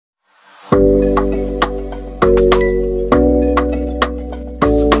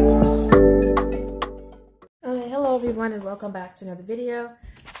welcome back to another video.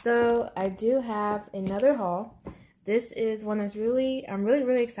 So I do have another haul. This is one that's I'm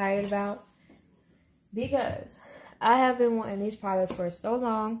really excited about because I have been wanting these products for so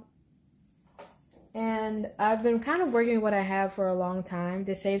long, and I've been kind of working with what I have for a long time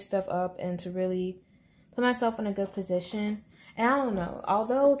to save stuff up and to really put myself in a good position. And I don't know,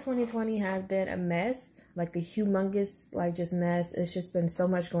 although 2020 has been a mess, like a humongous just mess, it's just been so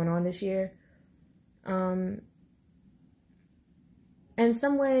much going on this year. In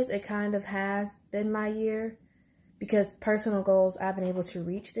some ways, it kind of has been my year because personal goals I've been able to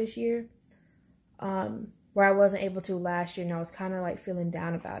reach this year, where I wasn't able to last year, and I was kind of like feeling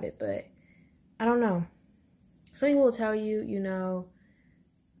down about it. But I don't know. Some people will tell you, you know,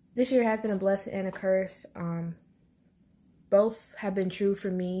 this year has been a blessing and a curse. Both have been true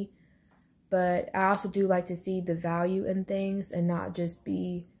for me, but I also do like to see the value in things and not just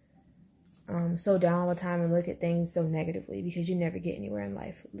be so down all the time and look at things so negatively, because you never get anywhere in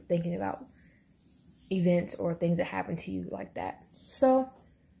life thinking about events or things that happen to you like that. So,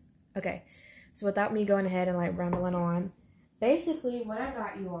 okay. So without me going ahead and like rambling on, basically what I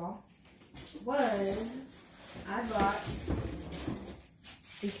got you all was I bought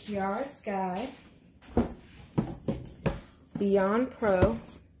the Kiara Sky Beyond Pro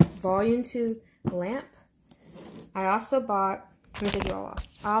Volume 2 lamp. I also bought, let me take you all off.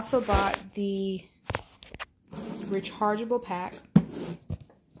 I also bought the Rechargeable pack.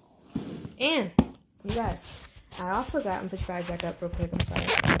 And, you guys, I also got, I'm gonna put your bag back up real quick, I'm sorry.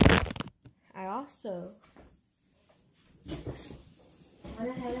 I also went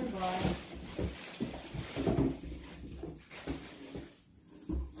ahead and bought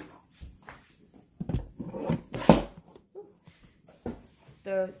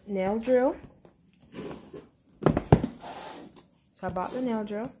the nail drill. So I bought the nail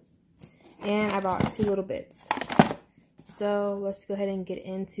drill, and I bought 2 little bits. So let's go ahead and get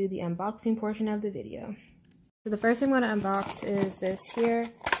into the unboxing portion of the video. So the first thing I'm going to unbox is this here,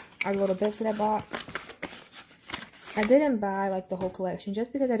 our little bits that I bought. I didn't buy like the whole collection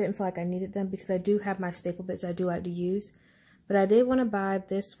just because I didn't feel like I needed them, because I do have my staple bits I do like to use. But I did want to buy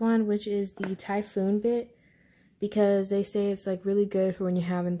this one, which is the Typhoon Bit, because they say it's like really good for when you're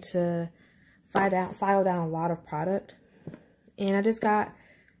having to file down a lot of product. And I just got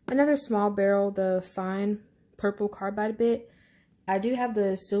another small barrel, the fine purple carbide bit. I do have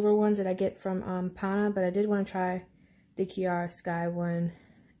the silver ones that I get from Pana, but I did want to try the Kiara Sky one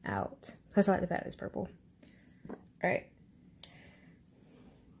out because I like the fact it's purple. Alright.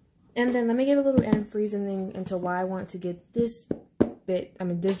 And then let me give a little end reasoning into why I want to get this bit,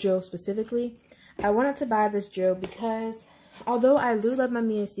 this drill specifically. I wanted to buy this drill because although I do love my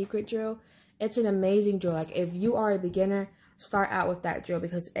Mia Secret drill, it's an amazing drill. Like, if you are a beginner, start out with that drill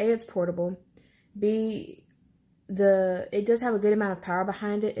because A, it's portable, B, it does have a good amount of power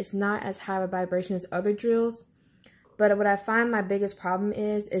behind it. It's not as high of a vibration as other drills, but what I find my biggest problem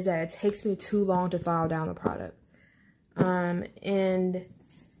is that it takes me too long to file down the product. And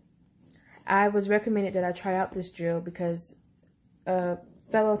I was recommended that I try out this drill because a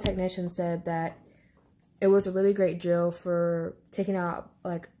fellow technician said that it was a really great drill for taking out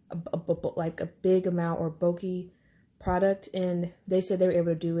like a big amount or bulky product, and they said they were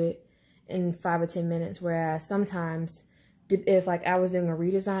able to do it in 5 or 10 minutes, whereas sometimes if like I was doing a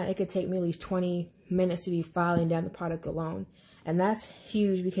redesign, it could take me at least 20 minutes to be filing down the product alone, and that's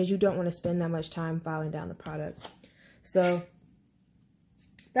huge because you don't want to spend that much time filing down the product. So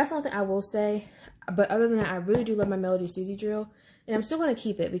that's something I will say. But other than that, I really do love my Melody Susie drill, and I'm still going to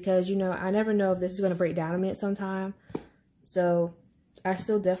keep it because, you know, I never know if this is going to break down on me at some time. So I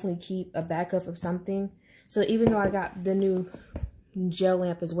still definitely keep a backup of something. So even though I got the new gel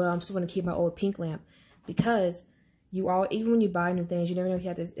lamp as well, I'm still going to keep my old pink lamp, because even when you buy new things, you never know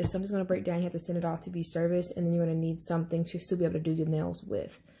if something's going to break down, you have to send it off to be serviced, and then you're going to need something to still be able to do your nails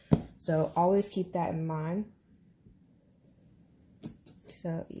with. So always keep that in mind.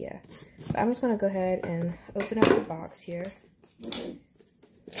 So yeah, but I'm just going to go ahead and open up the box here.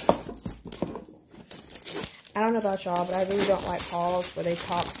 I don't know about y'all, but I really don't like hauls where they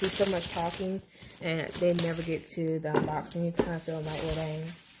do so much talking and they never get to the unboxing. You kind of feel like, well, dang,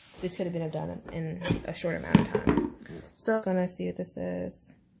 this could have been done in a short amount of time. So I'm gonna see what this says.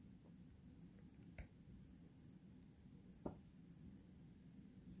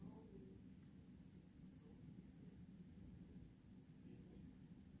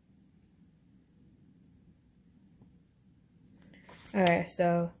 Alright,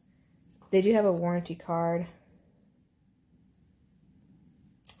 so they do have a warranty card.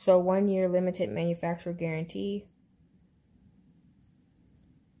 So 1 year limited manufacturer guarantee.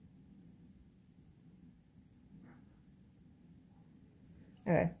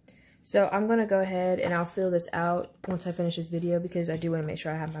 So I'm going to go ahead and I'll fill this out once I finish this video because I do want to make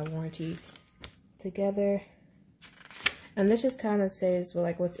sure I have my warranty together. And this just kind of says, well,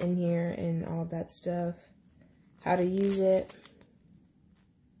 like what's in here and all of that stuff. How to use it.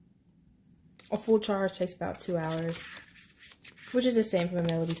 A full charge takes about 2 hours, which is the same for a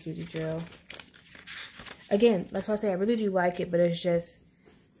Melody Susie drill. Again, like I say, I really do like it, but it's just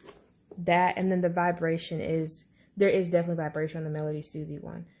that, and then the vibration is, there is definitely vibration on the Melody Susie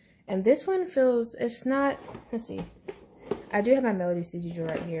one. And this one feels, it's not, let's see. I do have my Melody Susie drill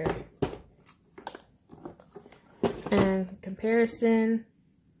right here. And comparison,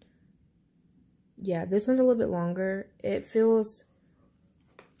 yeah, this one's a little bit longer. It feels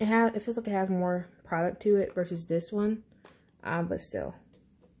like it has more product to it versus this one. But still.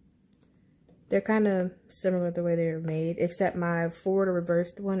 They're kind of similar the way they're made, except my forward or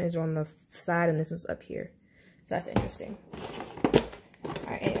reversed one is on the side and this one's up here. So that's interesting.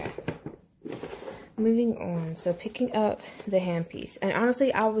 Alright, anyway. Moving on. So picking up the handpiece. And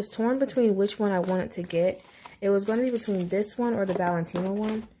honestly, I was torn between which one I wanted to get. It was going to be between this one or the Valentino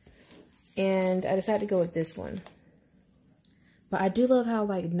one. And I decided to go with this one. But I do love how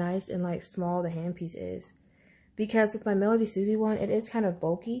like nice and like small the handpiece is. Because with my Melody Susie one, it is kind of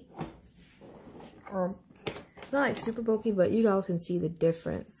bulky. Or it's not like super bulky, but you guys can see the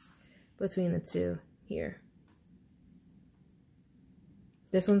difference between the two here.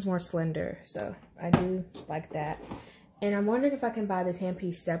 This one's more slender, so I do like that. And I'm wondering if I can buy this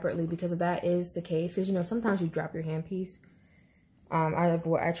handpiece separately, because if that is the case, because you know sometimes you drop your handpiece.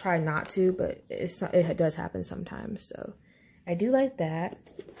 I try not to, but it does happen sometimes. So I do like that.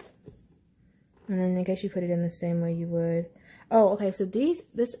 And then I guess you put it in the same way you would. Oh, okay, so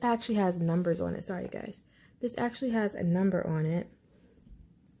this actually has numbers on it. Sorry, guys. This actually has a number on it.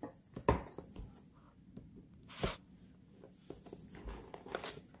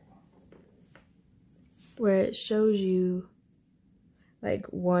 Where it shows you like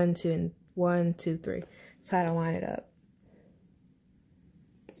 1, 2, 3. That's how to line it up.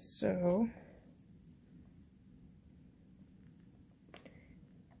 So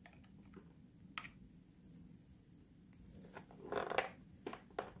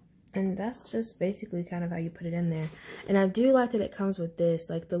and that's just basically kind of how you put it in there. And I do like that it comes with this,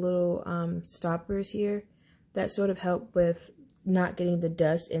 like the little stoppers here that sort of help with not getting the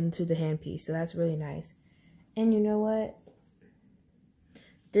dust into the handpiece. So that's really nice. And you know what?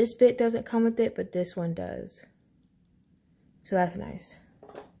 This bit doesn't come with it, but this one does. So that's nice.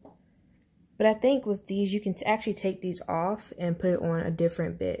 But I think with these, you can actually take these off and put it on a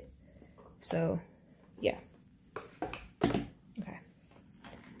different bit. So, yeah.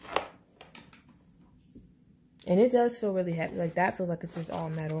 And it does feel really heavy. Like that feels like it's just all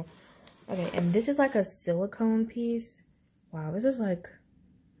metal. Okay, and this is like a silicone piece. Wow, this is like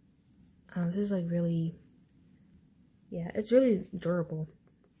really, yeah, it's really durable.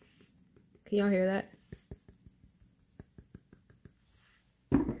 Can y'all hear that?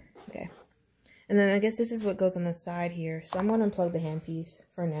 Okay. And then I guess this is what goes on the side here. So I'm going to unplug the handpiece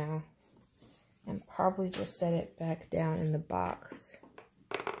for now. And probably just set it back down in the box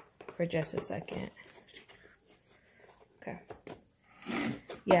for just a second. Okay.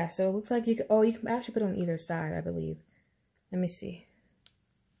 Yeah, so it looks like you can, oh, you can actually put it on either side, I believe. Let me see.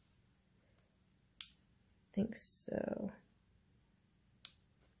 I think so.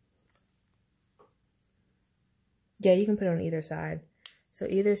 Yeah, you can put it on either side. So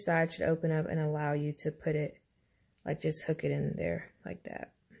either side should open up and allow you to put it, like just hook it in there like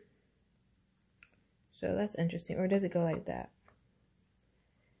that. So that's interesting. Or does it go like that?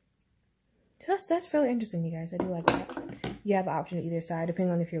 So that's fairly interesting, you guys. I do like that. You have the option to either side,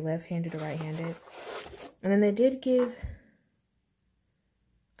 depending on if you're left-handed or right-handed. And then they did give,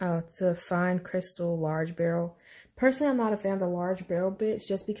 oh, it's a fine crystal large barrel. Personally, I'm not a fan of the large barrel bits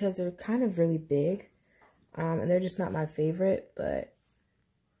just because they're kind of really big. And they're just not my favorite, but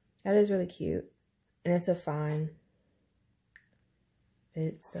that is really cute. And it's a fine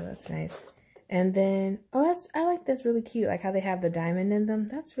bit, so that's nice. And then, oh, I like that's really cute. Like how they have the diamond in them.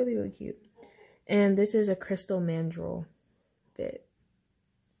 That's really, really cute. And this is a crystal mandrel bit.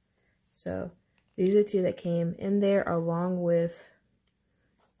 So these are two that came in there along with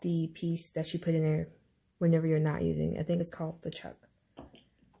the piece that you put in there whenever you're not using. I think it's called the chuck.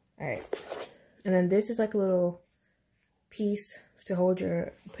 Alright. And then this is like a little piece to hold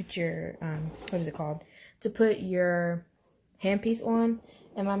your, what is it called? To put your handpiece on.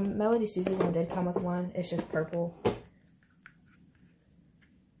 And my Melody Susie one did come with one. It's just purple.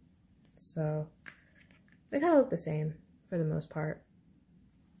 So they kind of look the same for the most part.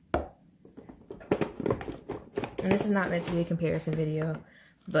 And this is not meant to be a comparison video,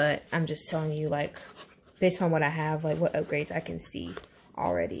 but I'm just telling you, like, based on what I have, like, what upgrades I can see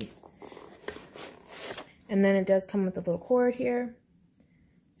already. And then it does come with a little cord here.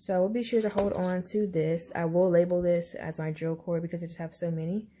 So we'll be sure to hold on to this. I will label this as my drill cord because I just have so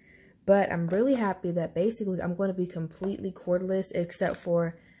many. But I'm really happy that basically I'm going to be completely cordless except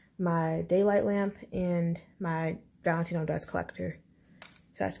for my daylight lamp and my Valentino dust collector.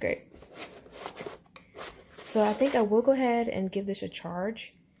 So that's great. So I think I will go ahead and give this a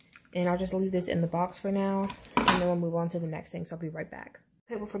charge. And I'll just leave this in the box for now. And then we'll move on to the next thing. So I'll be right back.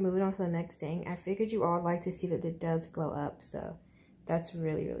 Okay, before moving on to the next thing, I figured you all would like to see that it does glow up. So that's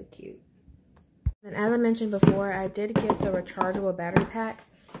really, really cute. And as I mentioned before, I did get the rechargeable battery pack.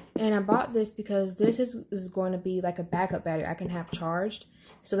 And I bought this because this is going to be like a backup battery I can have charged.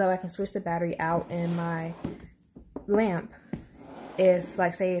 So that I can switch the battery out in my lamp. If,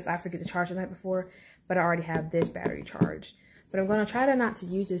 like, say if I forget to charge the night before, but I already have this battery charged. But I'm going to try to not to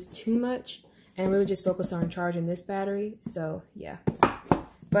use this too much and really just focus on charging this battery. So, yeah.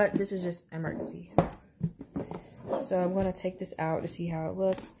 But this is just emergency. So I'm going to take this out to see how it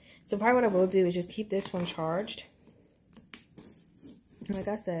looks. So probably what I will do is just keep this one charged. Like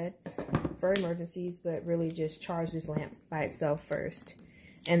I said, for emergencies, but really just charge this lamp by itself first.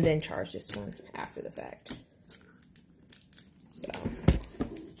 And then charge this one after the fact. So.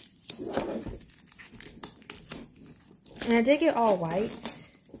 And I did get all white.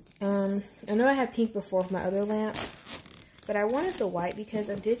 I know I had pink before for my other lamp, but I wanted the white because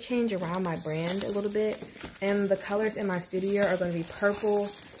I did change around my brand a little bit. And the colors in my studio are going to be purple,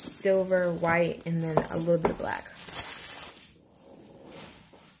 silver, white, and then a little bit of black.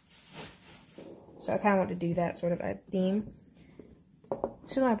 So I kind of want to do that sort of a theme.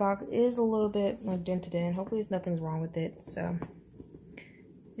 So my box is a little bit like dented in. Hopefully nothing's wrong with it. So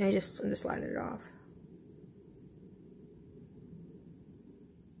and I'm just sliding it off.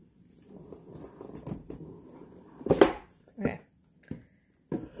 Okay.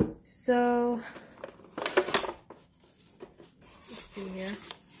 So let's see here.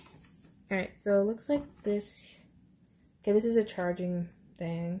 Alright, so it looks like this. Okay, this is a charging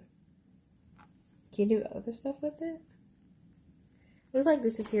thing. Can you do other stuff with it? Looks like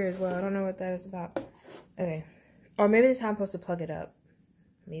this is here as well. I don't know what that is about. Okay. Or maybe this is how I'm supposed to plug it up.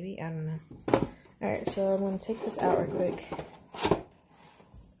 Maybe? I don't know. Alright, so I'm going to take this out real quick.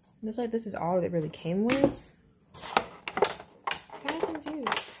 Looks like this is all it really came with. Kind of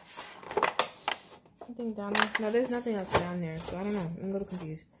confused. Something down there? No, there's nothing else down there. So I don't know. I'm a little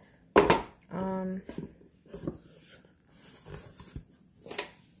confused.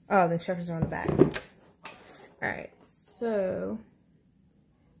 Oh, the instructions are on the back. Alright, so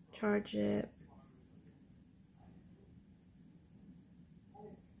charge it.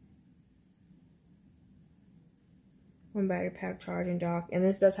 One battery pack charging dock. And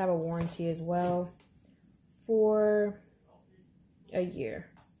this does have a warranty as well for a year.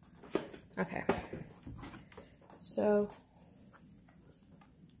 Okay. So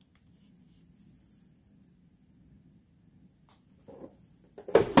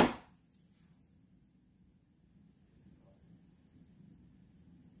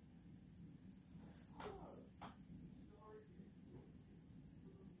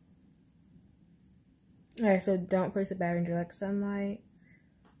alright, so don't place the battery in direct sunlight.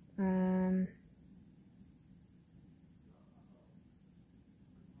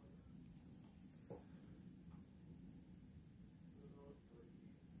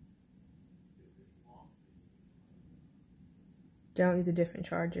 Don't use a different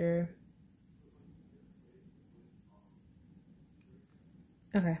charger.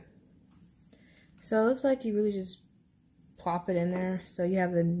 Okay. So it looks like you really just plop it in there. So you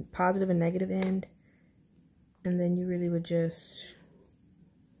have the positive and negative end. And then you really would just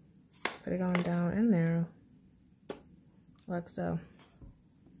put it on down in there. Like so.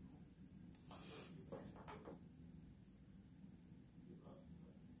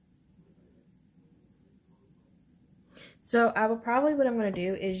 So I will probably, what I'm going to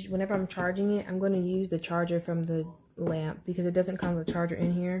do is whenever I'm charging it, I'm going to use the charger from the lamp because it doesn't come with a charger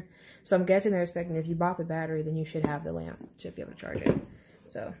in here. So I'm guessing they're expecting if you bought the battery, then you should have the lamp to be able to charge it.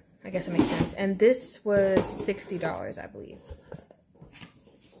 So I guess it makes sense. And this was $60, I believe.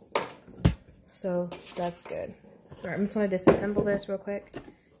 So that's good. All right, I'm just going to disassemble this real quick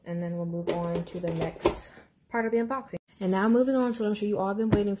and then we'll move on to the next part of the unboxing. And now moving on to what I'm sure you all have been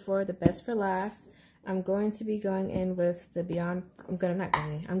waiting for, the best for last. I'm going to be going in with the I'm going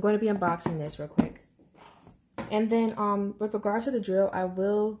to be unboxing this real quick. And then with regards to the drill, I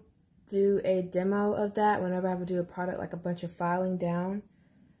will do a demo of that whenever I would do a product, like a bunch of filing down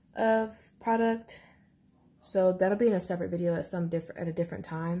of product. So that'll be in a separate video at a different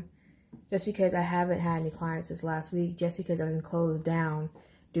time. Just because I haven't had any clients this last week, just because I've been closed down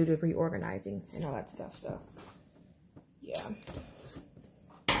due to reorganizing and all that stuff. So yeah.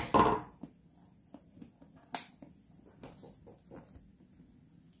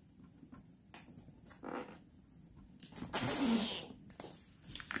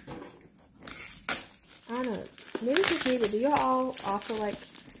 I don't know, maybe it's just me, but do y'all also like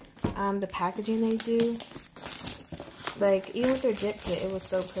the packaging they do? Like, even with their dip kit, it was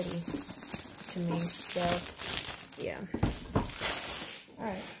so pretty to me. So yeah.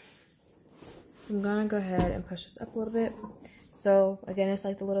 Alright, so I'm gonna go ahead and push this up a little bit. So again, it's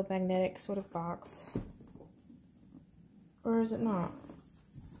like the little magnetic sort of box, or is it not?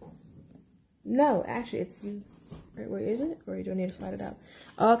 No, actually it's, wait, is it? Or do I need to slide it out?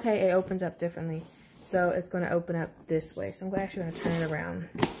 Okay, it opens up differently. So it's going to open up this way. So I'm actually going to turn it around.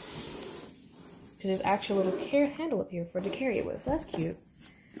 Because there's actually a little handle up here for it to carry it with. That's cute.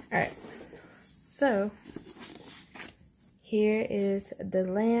 Alright. So, here is the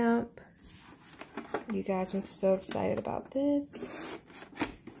lamp. You guys, I'm so excited about this.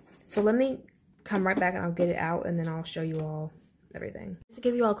 So let me come right back and I'll get it out and then I'll show you all everything. Just to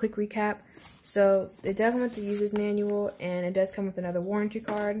give you all a quick recap. So, it does come with the user's manual and it does come with another warranty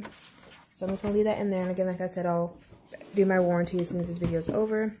card. So I'm just going to leave that in there. And again, like I said, I'll do my warranty as soon as this video is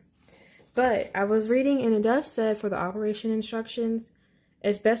over. But I was reading and it does say for the operation instructions,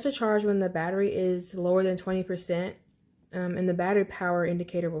 it's best to charge when the battery is lower than 20% and the battery power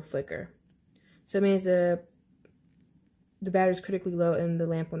indicator will flicker. So it means the battery is critically low and the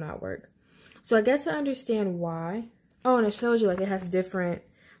lamp will not work. So I guess I understand why. Oh, and it shows you like it has different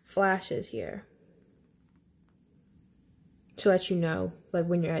flashes here to let you know, like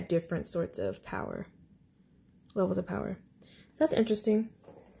when you're at different sorts of power, levels of power. So that's interesting.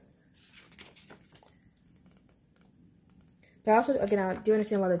 But also, again, I do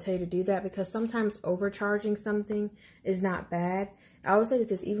understand why they tell you to do that, because sometimes overcharging something is not bad. I always say that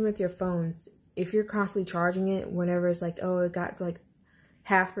this, even with your phones, if you're constantly charging it, whenever it's like, oh, it got to like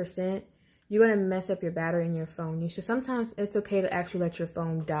 0.5%, you're going to mess up your battery in your phone. So sometimes it's okay to actually let your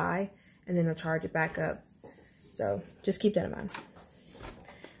phone die and then it'll charge it back up. So just keep that in mind.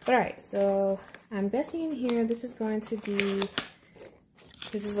 But alright, so I'm guessing in here this is going to be,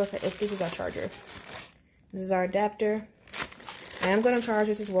 this is our charger. This is our adapter. I am going to charge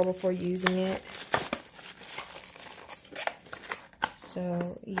this as well before using it.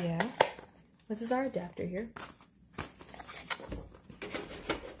 So yeah, this is our adapter here.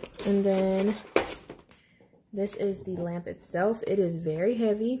 And then this is the lamp itself. It is very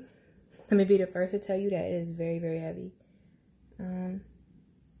heavy. Let me be the first to tell you that it is very, very heavy.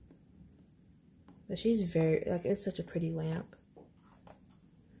 But she's very, like, it's such a pretty lamp.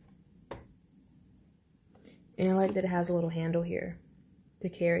 And I like that it has a little handle here to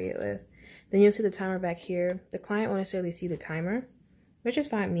carry it with. Then you'll see the timer back here. The client won't necessarily see the timer, which is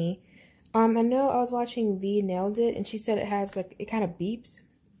fine with me. I know I was watching V Nailed It, and she said it has, like, it kind of beeps.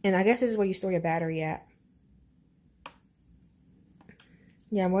 And I guess this is where you store your battery at.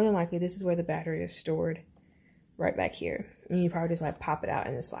 Yeah, more than likely, this is where the battery is stored, right back here. And you probably just like pop it out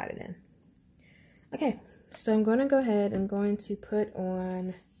and then slide it in. Okay, so I'm going to go ahead. I'm going to put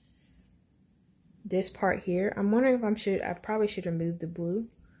on this part here. I'm wondering if I probably should remove the blue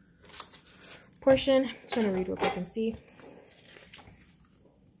portion. I'm just going to read real quick and see.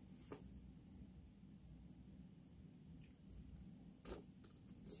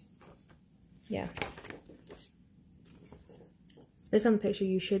 Yeah. Based on the picture,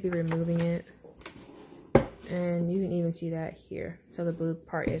 you should be removing it. And you can even see that here. So the blue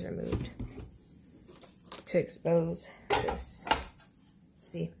part is removed to expose this.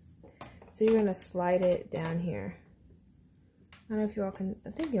 See? So you're going to slide it down here. I don't know if you all can, I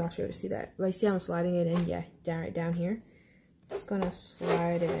think you all should be able to see that. But you see how I'm sliding it in? Yeah, right down here. Just going to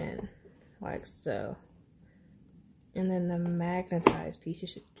slide it in like so. And then the magnetized piece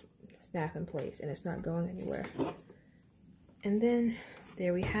should snap in place and it's not going anywhere. And then,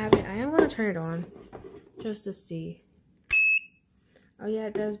 there we have it. I am going to turn it on, just to see. Oh yeah,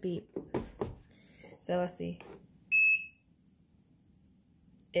 it does beep. So, let's see.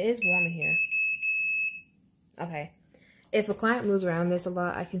 It is warm in here. Okay. If a client moves around this a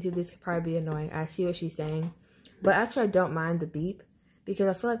lot, I can see this could probably be annoying. I see what she's saying. But actually, I don't mind the beep, because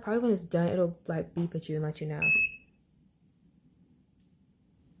I feel like probably when it's done, it'll like beep at you and let you know.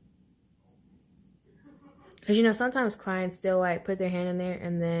 Because, you know, sometimes clients, they'll, like, put their hand in there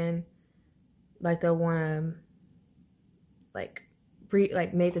and then, like, they'll want to, like,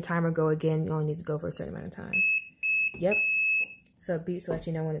 make the timer go again. You only need to go for a certain amount of time. Yep. So it beeps to let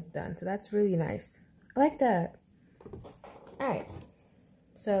you know when it's done. So that's really nice. I like that. Alright.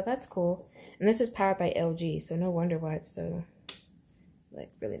 So that's cool. And this is powered by LG, so no wonder why it's so,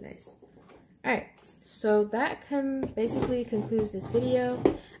 like, really nice. Alright. So that basically concludes this video.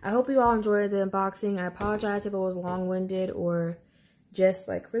 I hope you all enjoyed the unboxing. I apologize if it was long-winded or just,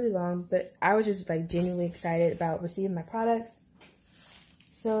 like, really long. But I was just, like, genuinely excited about receiving my products.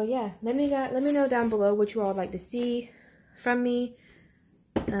 So, yeah. Let me know down below what you all would like to see from me.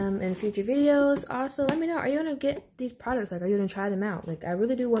 In future videos. Also, let me know, are you gonna get these products? Like, are you gonna try them out? Like, I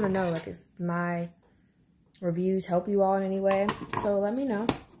really do want to know, like, if my reviews help you all in any way. So let me know,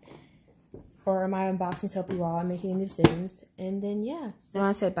 or my unboxings help you all in making any decisions. And then yeah, so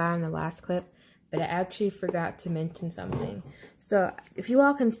I said bye in the last clip, but I actually forgot to mention something. So if you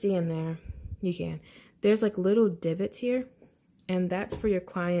all can see in there, you can, there's like little divots here, and that's for your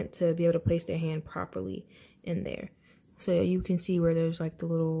client to be able to place their hand properly in there. So you can see where there's like the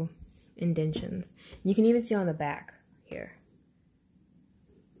little indentions. You can even see on the back here.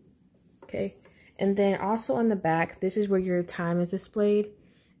 Okay. And then also on the back, this is where your time is displayed.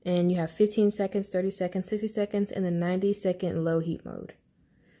 And you have 15 seconds, 30 seconds, 60 seconds, and the 90-second low heat mode.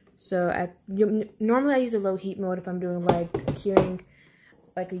 So normally I use a low heat mode if I'm doing like curing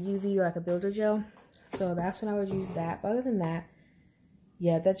like a UV or like a builder gel. So that's when I would use that. But other than that,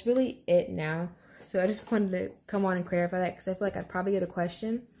 yeah, that's really it now. So I just wanted to come on and clarify that because I feel like I'd probably get a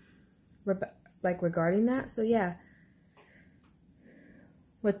question like regarding that. So yeah,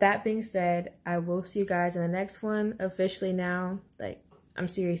 with that being said, I will see you guys in the next one officially now. Like, I'm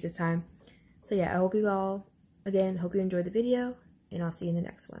serious this time. So yeah, I hope you all, again, hope you enjoyed the video, and I'll see you in the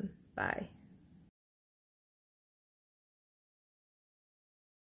next one. Bye.